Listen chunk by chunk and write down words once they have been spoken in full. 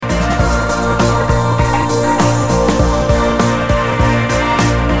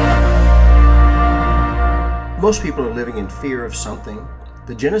Most people are living in fear of something.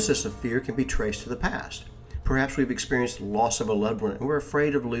 The genesis of fear can be traced to the past. Perhaps we've experienced the loss of a loved one and we're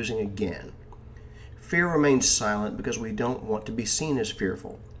afraid of losing again. Fear remains silent because we don't want to be seen as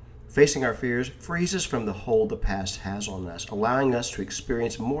fearful. Facing our fears frees us from the hold the past has on us, allowing us to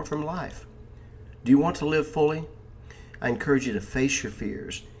experience more from life. Do you want to live fully? I encourage you to face your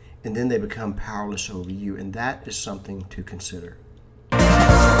fears, and then they become powerless over you, and that is something to consider.